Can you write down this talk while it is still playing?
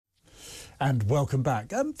And welcome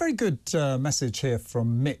back. Very good message here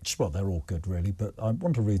from Mitch. Well, they're all good, really, but I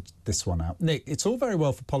want to read this one out. Nick, it's all very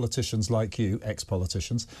well for politicians like you,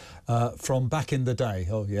 ex-politicians, from back in the day.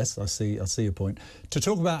 Oh, yes, I see your point. To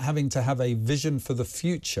talk about having to have a vision for the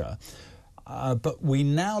future. But we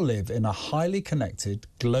now live in a highly connected,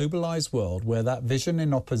 globalised world where that vision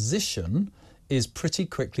in opposition is pretty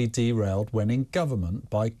quickly derailed when in government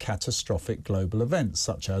by catastrophic global events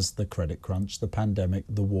such as the credit crunch, the pandemic,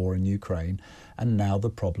 the war in Ukraine, and now the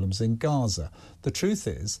problems in Gaza. The truth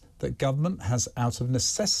is that government has, out of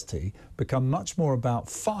necessity, become much more about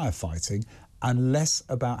firefighting and less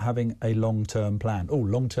about having a long-term plan. Oh,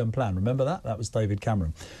 long-term plan. Remember that? That was David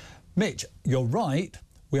Cameron. Mitch, you're right.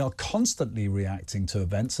 We are constantly reacting to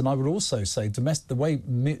events, and I would also say the way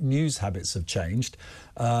news habits have changed.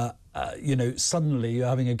 Suddenly you're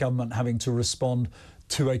having a government having to respond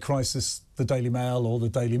to a crisis the Daily Mail or the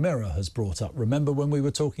Daily Mirror has brought up. Remember when we were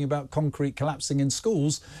talking about concrete collapsing in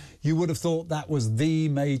schools, you would have thought that was the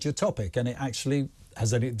major topic, and it actually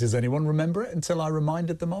does anyone remember it until I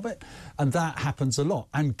reminded them of it? And that happens a lot,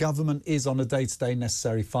 and government is on a day-to-day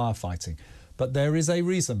necessary firefighting. But there is a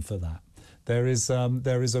reason for that. There is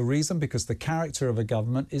a reason, because the character of a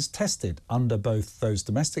government is tested under both those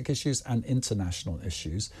domestic issues and international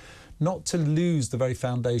issues, not to lose the very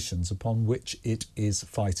foundations upon which it is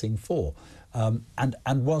fighting for.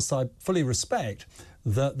 And whilst I fully respect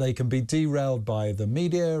that they can be derailed by the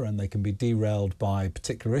media and they can be derailed by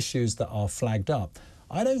particular issues that are flagged up,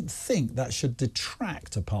 I don't think that should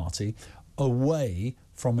detract a party away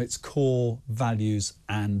from its core values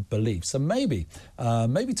and beliefs. And maybe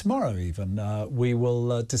tomorrow even, we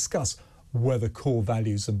will discuss whether core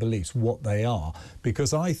values and beliefs, what they are,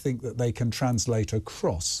 because I think that they can translate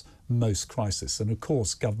across most crises. And of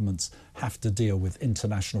course, governments have to deal with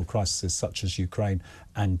international crises such as Ukraine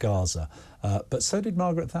and Gaza. But so did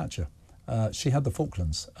Margaret Thatcher. She had the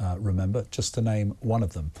Falklands, remember, just to name one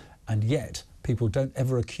of them. And yet, people don't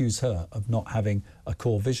ever accuse her of not having a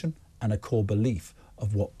core vision and a core belief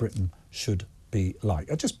of what Britain should be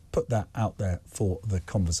like. I just put that out there for the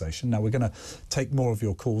conversation. Now, we're going to take more of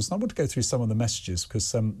your calls, and I want to go through some of the messages,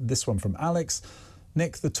 because this one from Alex.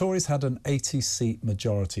 Nick, the Tories had an 80-seat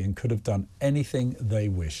majority and could have done anything they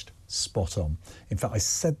wished. Spot on. In fact, I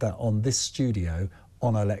said that on this studio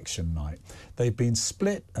on election night. They've been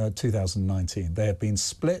split, 2019, they have been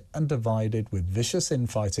split and divided with vicious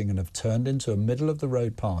infighting and have turned into a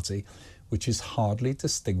middle-of-the-road party which is hardly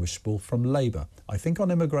distinguishable from Labour. I think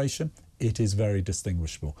on immigration, it is very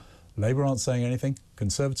distinguishable. Labour aren't saying anything,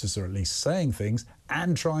 Conservatives are at least saying things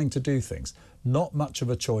and trying to do things. Not much of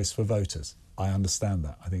a choice for voters. I understand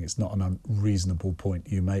that. I think it's not an unreasonable point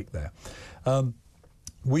you make there.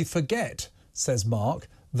 We forget, says Mark,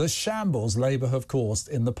 the shambles Labour have caused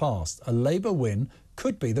in the past. A Labour win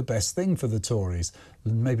could be the best thing for the Tories,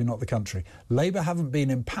 maybe not the country. Labour haven't been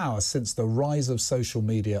in power since the rise of social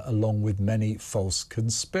media, along with many false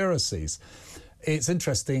conspiracies. It's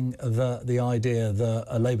interesting the idea that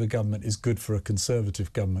a Labour government is good for a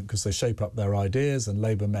Conservative government because they shape up their ideas and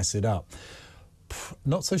Labour mess it up.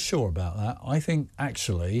 Not so sure about that. I think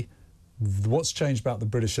actually what's changed about the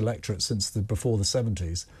British electorate since before the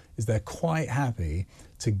 70s is they're quite happy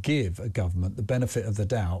to give a government the benefit of the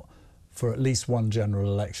doubt for at least one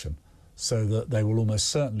general election, so that they will almost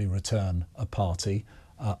certainly return a party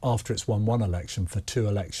after it's won one election for two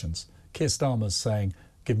elections. Keir Starmer's saying,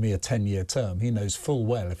 give me a 10-year term. He knows full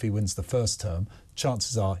well if he wins the first term,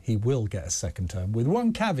 chances are he will get a second term, with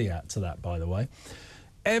one caveat to that, by the way.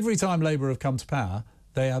 Every time Labour have come to power,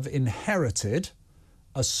 they have inherited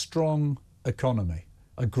a strong economy,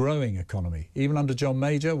 a growing economy. Even under John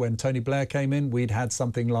Major, when Tony Blair came in, we'd had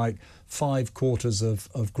something like 5 quarters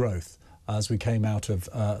of growth as we came out of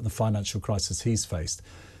the financial crisis he's faced.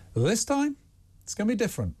 This time, it's going to be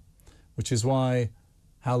different, which is why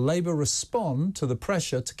how Labour respond to the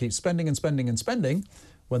pressure to keep spending and spending and spending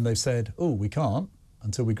when they've said, oh, we can't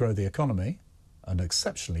until we grow the economy, and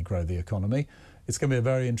exceptionally grow the economy. It's going to be a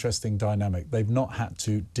very interesting dynamic. They've not had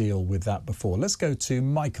to deal with that before. Let's go to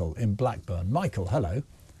Michael in Blackburn. Michael, hello.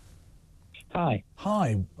 Hi.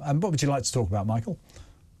 Hi. And what would you like to talk about, Michael?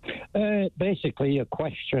 Basically, your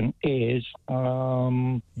question is,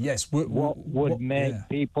 yes, what would make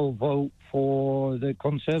people vote for the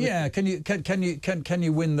Conservatives? Yeah, can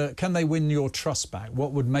they win your trust back?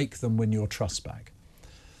 What would make them win your trust back?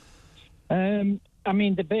 I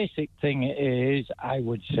mean, the basic thing is, I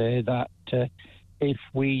would say that if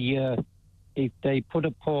they put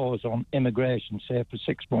a pause on immigration, say for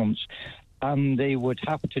 6 months, and they would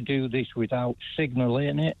have to do this without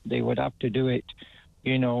signalling it, they would have to do it,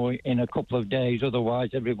 you know, in a couple of days. Otherwise,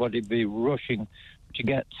 everybody would be rushing to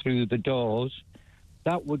get through the doors.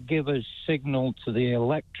 That would give a signal to the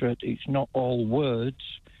electorate it's not all words,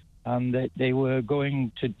 and that they were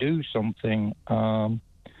going to do something.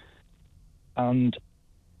 And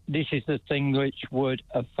this is the thing which would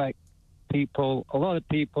affect people. A lot of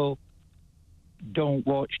people don't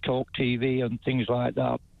watch talkTV and things like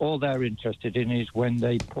that. All they're interested in is when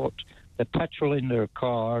they put the petrol in their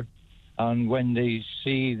car and when they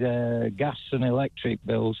see their gas and electric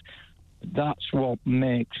bills. That's what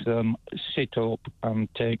makes them sit up and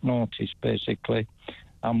take notice, basically.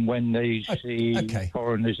 And when they see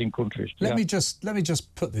foreigners in countries. Let me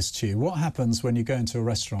just put this to you. What happens when you go into a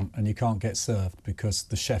restaurant and you can't get served because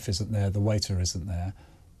the chef isn't there, the waiter isn't there?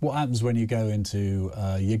 What happens when you go into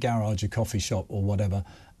your garage, your coffee shop or whatever,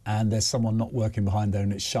 and there's someone not working behind there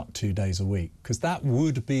and it's shut 2 days a week? Because that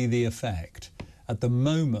would be the effect. At the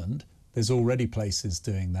moment, there's already places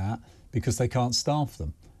doing that because they can't staff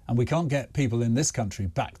them. And we can't get people in this country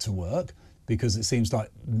back to work because it seems like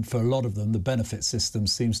for a lot of them, the benefit system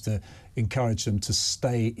seems to encourage them to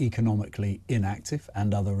stay economically inactive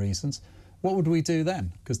and other reasons. What would we do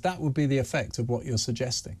then? Because that would be the effect of what you're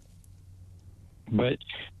suggesting. But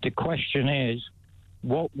the question is,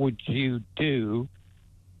 what would you do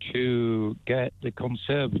to get the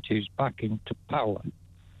Conservatives back into power?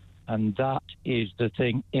 And that is the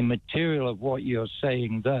thing, immaterial of what you're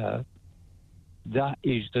saying there, that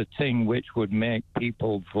is the thing which would make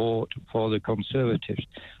people vote for the Conservatives.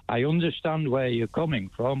 I understand where you're coming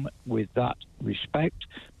from with that respect,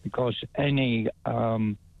 because anywhere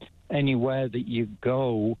that you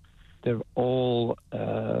go, they're all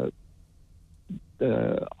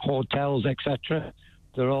hotels, etc.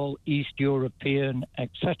 They're all East European,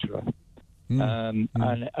 etc. And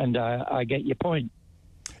I get your point.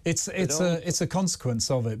 It's a consequence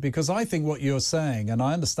of it, because I think what you're saying, and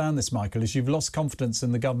I understand this, Michael, is you've lost confidence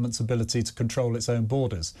in the government's ability to control its own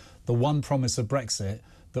borders. The one promise of Brexit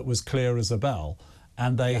that was clear as a bell,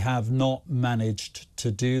 and they have not managed to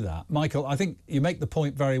do that. Michael, I think you make the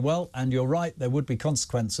point very well, and you're right, there would be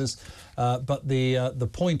consequences, but the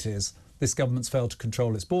point is this government's failed to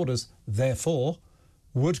control its borders. Therefore,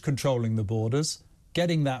 would controlling the borders,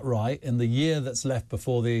 getting that right in the year that's left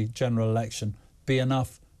before the general election, be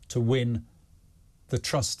enough to win the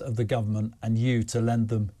trust of the government and you to lend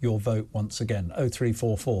them your vote once again?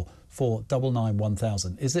 0344 499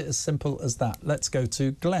 1000. Is it as simple as that? Let's go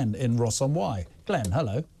to Glenn in Ross-on-Wye. Glenn,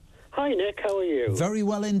 hello. Hi, Nick. How are you? Very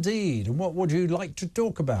well indeed. And what would you like to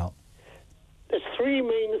talk about? There's three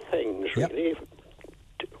main things, really. Yep.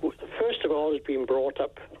 First of all, has been brought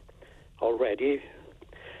up already,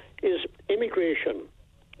 is immigration.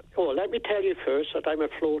 Oh, let me tell you first that I'm a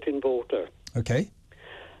floating voter. Okay.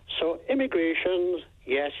 So immigration,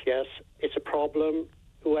 yes, it's a problem.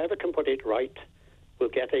 Whoever can put it right will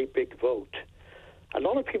get a big vote. A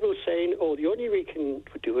lot of people saying, oh, the only way we can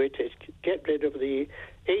do it is get rid of the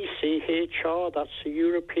ACHR, that's the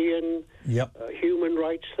European human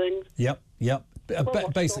rights thing. Yep.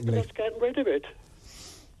 Basically. Let's get rid of it.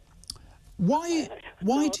 Why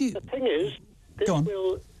do you... The thing is, this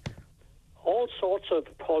will... All sorts of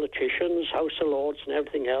politicians, House of Lords and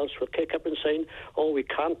everything else will kick up and saying, oh, we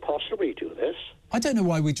can't possibly do this. I don't know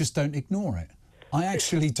why we just don't ignore it. I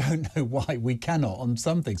actually don't know why we cannot on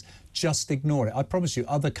some things. Just ignore it. I promise you,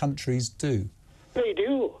 other countries do. They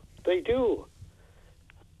do.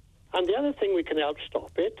 And the other thing we can help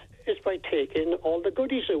stop it is by taking all the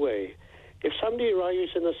goodies away. If somebody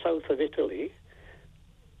arrives in the south of Italy,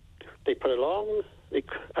 they put along... They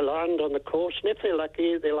land on the coast, and if they're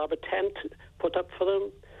lucky, they'll have a tent put up for them.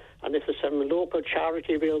 And if there's some local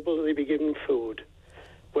charity available, they'll be given food.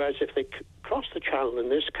 Whereas if they cross the channel in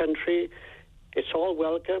this country, it's all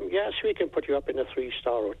welcome. Yes, we can put you up in a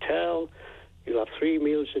 3-star hotel. You'll have 3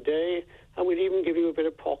 meals a day, and we'll even give you a bit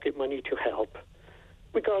of pocket money to help.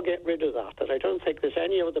 We've got to get rid of that, and I don't think there's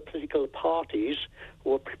any of the political parties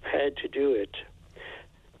who are prepared to do it.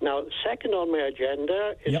 Now, second on my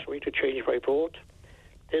agenda is for me to change my vote.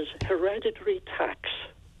 Is hereditary tax.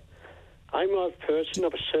 I'm a person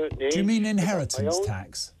of a certain age. Do you mean inheritance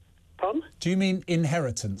tax? Pardon? Do you mean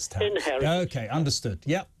inheritance tax? Inheritance. Okay, understood.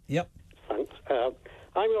 Yep. Thanks.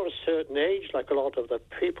 I'm of a certain age, like a lot of the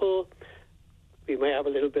people. We may have a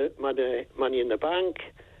little bit money in the bank,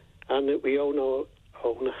 and we own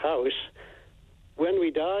a house. When we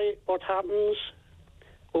die, what happens?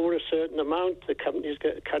 Over a certain amount, the country's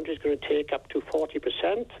going to take up to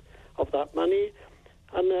 40% of that money.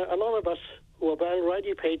 And a lot of us who have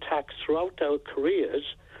already paid tax throughout our careers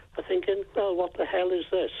are thinking, well, what the hell is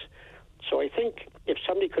this? So I think if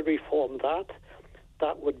somebody could reform that,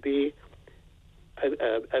 that would be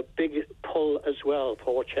a big pull as well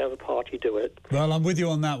for whichever party do it. Well, I'm with you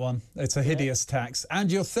on that one. It's a hideous tax.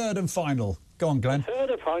 And your third and final. Go on, Glenn.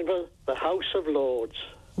 Third and final, the House of Lords.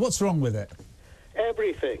 What's wrong with it?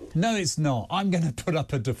 Everything. No, it's not. I'm going to put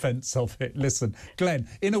up a defence of it. Listen, Glenn,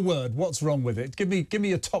 in a word, what's wrong with it? Give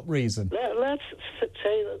me a top reason. Let's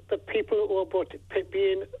say that the people who are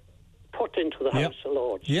being put into the House of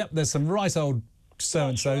Lords. Yep, there's some right old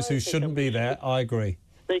so-and-sos who shouldn't be there. I agree.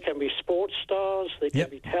 They can be sports stars. They can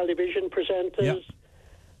be television presenters.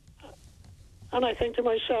 Yep. And I think to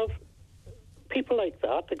myself, people like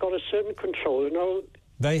that, they've got a certain control in our,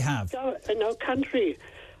 they have. In our country.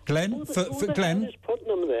 Glenn, for Glenn, is putting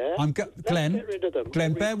them there. Glenn, get rid of them.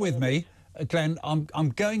 Glenn, bear with me. Glenn, I'm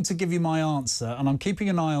going to give you my answer, and I'm keeping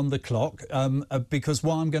an eye on the clock because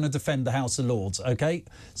I'm going to defend the House of Lords, OK?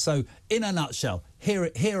 So, in a nutshell,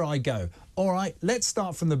 here I go. All right, let's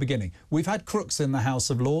start from the beginning. We've had crooks in the House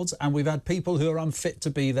of Lords, and we've had people who are unfit to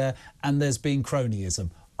be there, and there's been cronyism.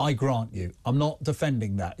 I grant you. I'm not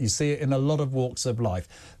defending that. You see it in a lot of walks of life.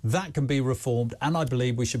 That can be reformed, and I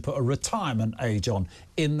believe we should put a retirement age on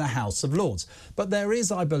in the House of Lords. But there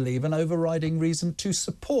is, I believe, an overriding reason to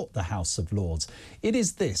support the House of Lords. It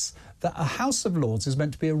is this, that a House of Lords is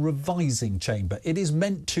meant to be a revising chamber. It is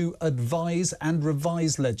meant to advise and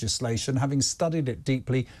revise legislation, having studied it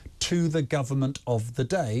deeply, to the government of the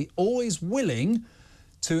day, always willing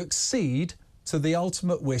to accede to the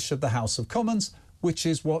ultimate wish of the House of Commons, which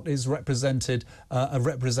is what is represented,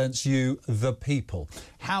 represents you, the people.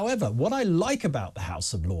 However, what I like about the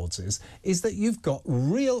House of Lords is that you've got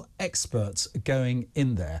real experts going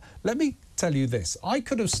in there. Let me tell you this. I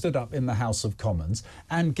could have stood up in the House of Commons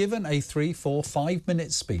and given a 3, 4,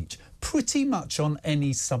 5-minute speech pretty much on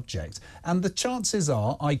any subject. And the chances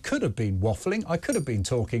are I could have been waffling, I could have been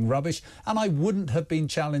talking rubbish, and I wouldn't have been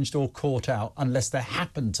challenged or caught out unless there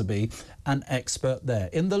happened to be an expert there.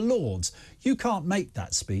 In the Lords, you can't make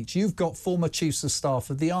that speech. You've got former chiefs of staff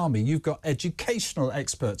of the army, you've got educational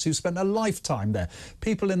experts who spent a lifetime there,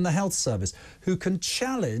 people in the health service who can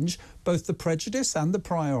challenge both the prejudice and the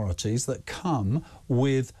priorities that come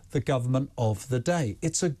with the government of the day.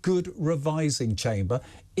 It's a good revising chamber.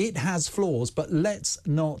 It has flaws, but let's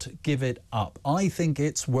not give it up. I think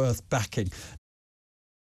it's worth backing.